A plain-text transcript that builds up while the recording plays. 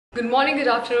Good morning, good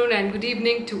afternoon and good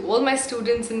evening to all my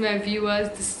students and my viewers.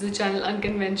 This is the channel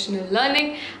Unconventional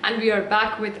Learning and we are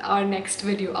back with our next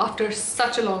video after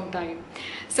such a long time.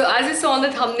 So as you saw on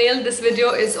the thumbnail, this video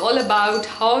is all about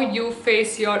how you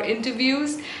face your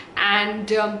interviews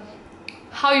and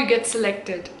how you get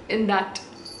selected in that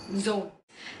zone.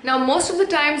 Now most of the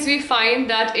times we find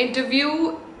that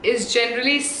interview is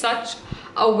generally such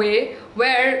a way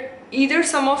where either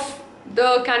some of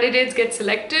the candidates get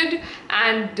selected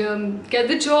and get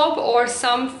the job, or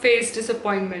some face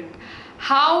disappointment.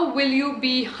 How will you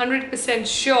be 100%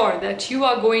 sure that you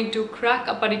are going to crack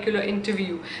a particular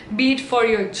interview? Be it for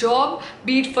your job,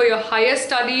 be it for your higher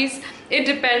studies, it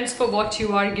depends for what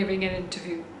you are giving an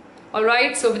interview.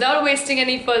 Alright, so without wasting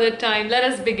any further time, let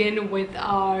us begin with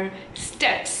our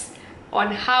steps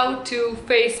on how to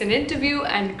face an interview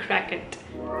and crack it.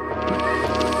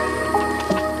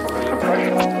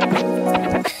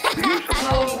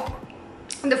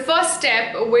 The first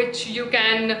step which you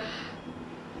can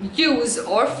use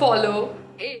or follow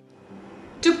is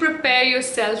to prepare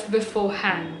yourself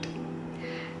beforehand.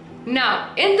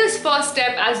 Now, in this first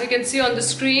step, as you can see on the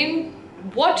screen,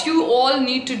 what you all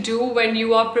need to do when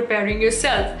you are preparing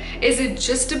yourself. Is it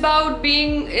just about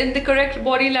being in the correct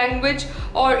body language,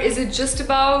 or is it just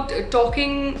about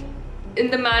talking in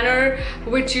the manner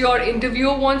which your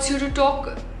interviewer wants you to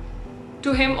talk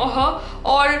to him or her,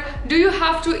 or do you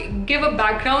have to give a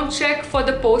background check for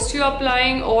the post you're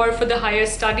applying or for the higher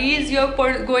studies you're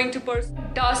going to pursue?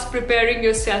 What does preparing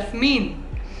yourself mean?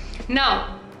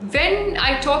 Now, when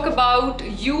I talk about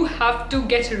you have to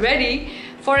get ready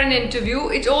for an interview,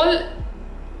 it all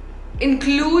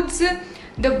includes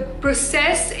the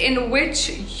process in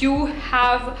which you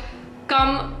have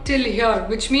come till here,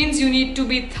 which means you need to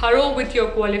be thorough with your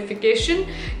qualification,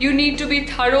 you need to be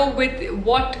thorough with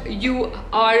what you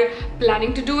are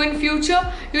planning to do in future,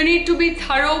 you need to be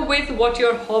thorough with what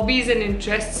your hobbies and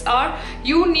interests are,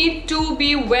 you need to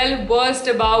be well versed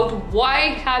about why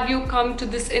have you come to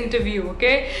this interview.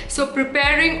 Okay, so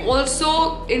preparing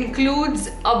also includes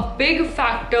a big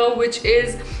factor, which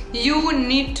is you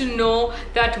need to know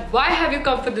that why have you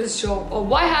come for this job, or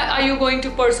why are you going to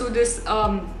pursue this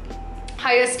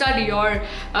higher study or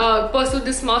pursue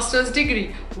this master's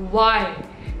degree. Why?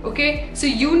 Okay, so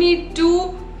you need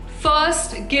to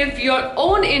first give your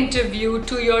own interview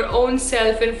to your own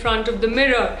self in front of the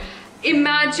mirror.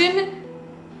 Imagine.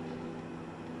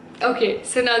 Okay,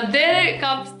 so now there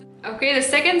comes. Okay, the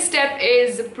second step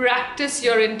is practice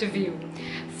your interview.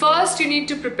 First, you need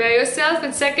to prepare yourself,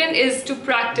 and second is to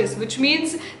practice, which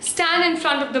means stand in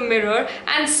front of the mirror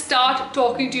and start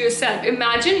talking to yourself.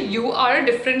 Imagine you are a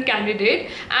different candidate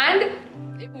and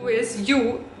who is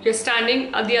you're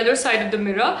standing at the other side of the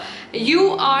mirror.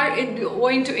 You are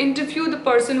going to interview the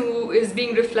person who is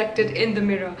being reflected in the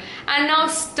mirror, and now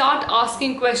start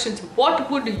asking questions. What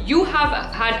would you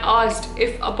have had asked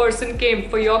if a person came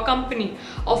for your company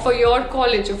or for your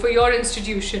college or for your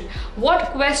institution?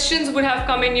 What questions would have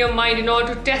come in your mind in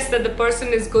order to test that the person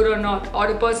is good or not, or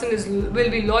the person will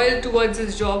be loyal towards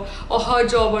his job or her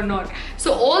job or not?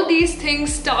 So all these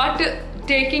things, start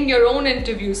taking your own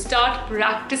interviews, start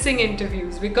practicing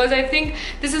interviews, because I think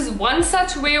this is one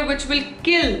such way which will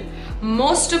kill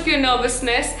most of your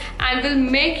nervousness and will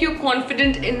make you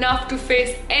confident enough to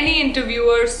face any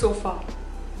interviewer so far.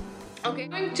 Okay,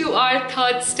 going to our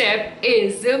third step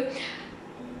is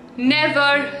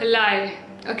never lie.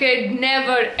 Okay,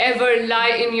 never ever lie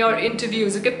in your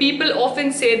interviews. Okay, people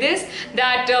often say this,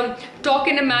 that talk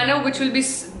in a manner which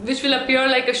will appear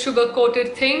like a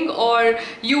sugar-coated thing, or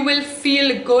you will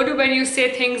feel good when you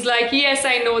say things like, yes,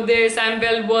 I know this, I'm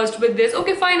well versed with this.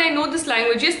 Okay, fine, I know this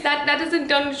language. Yes, that is an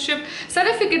internship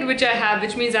certificate which I have,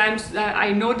 which means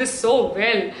I know this so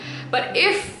well. But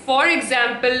if, for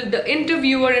example, the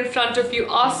interviewer in front of you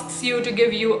asks you to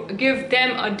give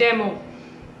them a demo,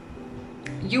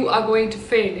 you are going to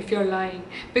fail if you're lying.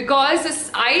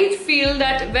 Because I feel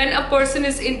that when a person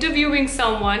is interviewing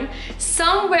someone,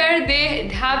 somewhere they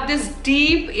have this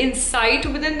deep insight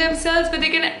within themselves where they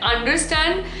can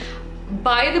understand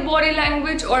by the body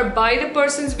language or by the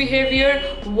person's behavior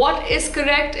what is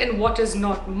correct and what is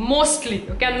not. Mostly,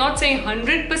 okay, I'm not saying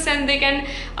 100% they can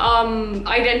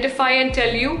identify and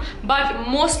tell you, but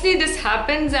mostly this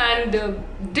happens, and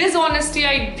dishonesty,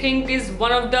 I think, is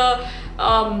one of the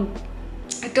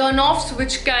turn-offs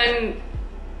which can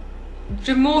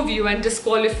remove you and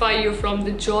disqualify you from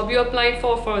the job you're applying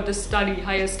for the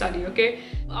higher study. Okay,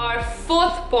 our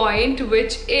fourth point,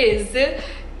 which is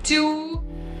to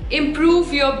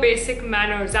improve your basic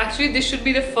manners. Actually, this should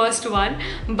be the first one,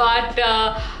 but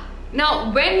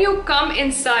Now, when you come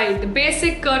inside, the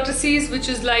basic courtesies, which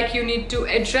is like you need to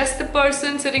address the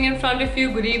person sitting in front of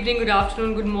you, good evening, good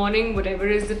afternoon, good morning, whatever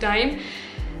is the time,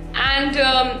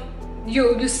 and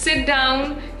you sit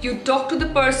down, you talk to the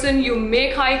person, you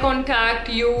make eye contact,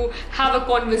 you have a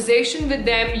conversation with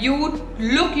them,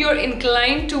 you're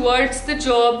inclined towards the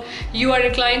job, you are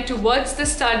inclined towards the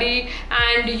study,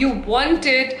 and you want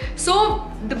it. So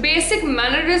the basic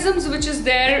mannerisms which is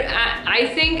there, I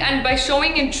think, and by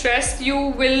showing interest you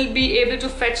will be able to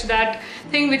fetch that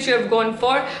thing which you have gone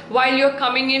for. While you're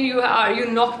coming in, you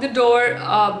knock the door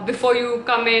before you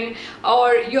come in,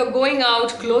 or you're going out,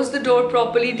 close the door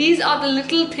properly. These are the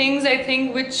little things, I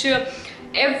think, which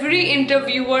every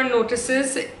interviewer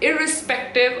notices,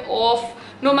 irrespective of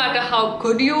no matter how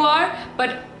good you are.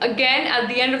 But again, at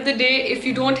the end of the day, if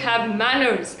you don't have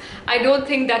manners, I don't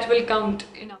think that will count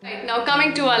enough. Right, now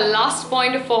coming to our last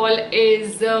point of all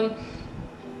is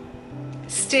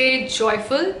stay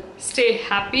joyful, stay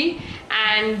happy,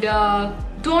 and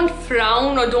don't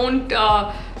frown or don't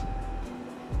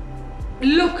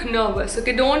look nervous,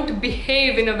 okay? Don't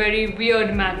behave in a very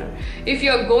weird manner. If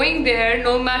you're going there,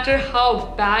 no matter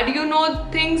how bad you know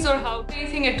things or how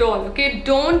anything at all, okay,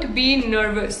 don't be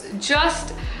nervous.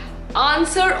 Just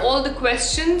answer all the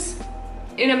questions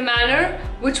in a manner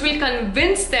which will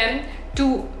convince them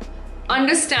to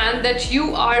understand that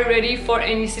you are ready for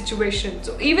any situation.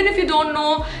 So even if you don't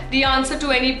know the answer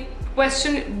to any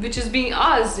question which is being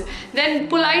asked, then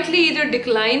politely either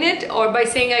decline it, or by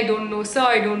saying I don't know sir,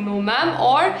 I don't know ma'am,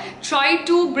 or try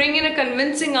to bring in a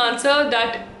convincing answer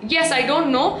that yes, I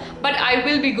don't know, but I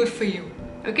will be good for you.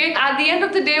 Okay, at the end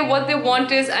of the day, what they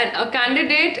want is a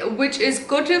candidate which is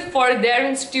good for their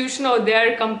institution or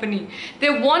their company. They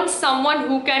want someone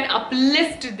who can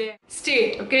uplift their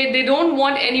state. Okay, they don't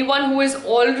want anyone who is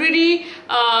already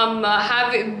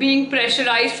being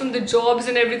pressurized from the jobs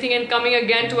and everything and coming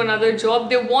again to another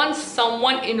job. They want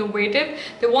someone innovative,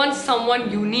 they want someone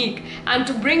unique, and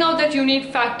to bring out that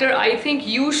unique factor, I think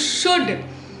you should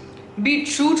be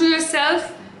true to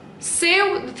yourself.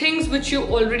 Say the things which you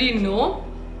already know,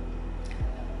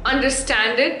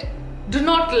 understand it, do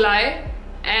not lie,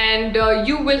 and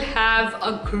you will have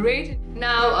a great.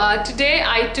 Now today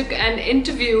I took an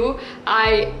interview.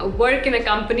 I work in a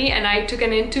company and I took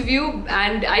an interview,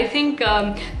 and I think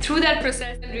through that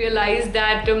process I realized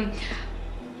that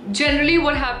generally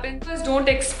what happens is, don't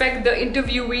expect the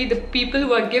interviewee, the people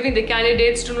who are giving the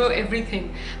candidates, to know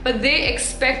everything, but they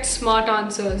expect smart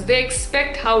answers. They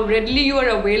expect how readily you are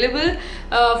available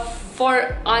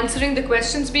for answering the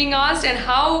questions being asked, and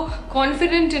how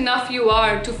confident enough you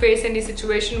are to face any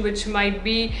situation which might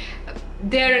be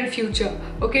there in future.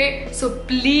 Okay, so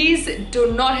please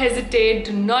do not hesitate,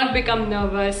 do not become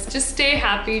nervous, just stay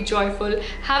happy, joyful,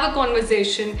 have a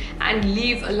conversation, and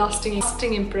leave a lasting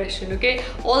impression. Okay,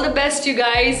 all the best, you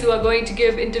guys who are going to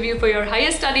give interview for your higher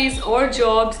studies or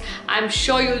jobs. I'm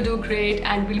sure you'll do great,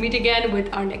 and we'll meet again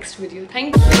with our next video.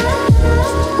 Thank you.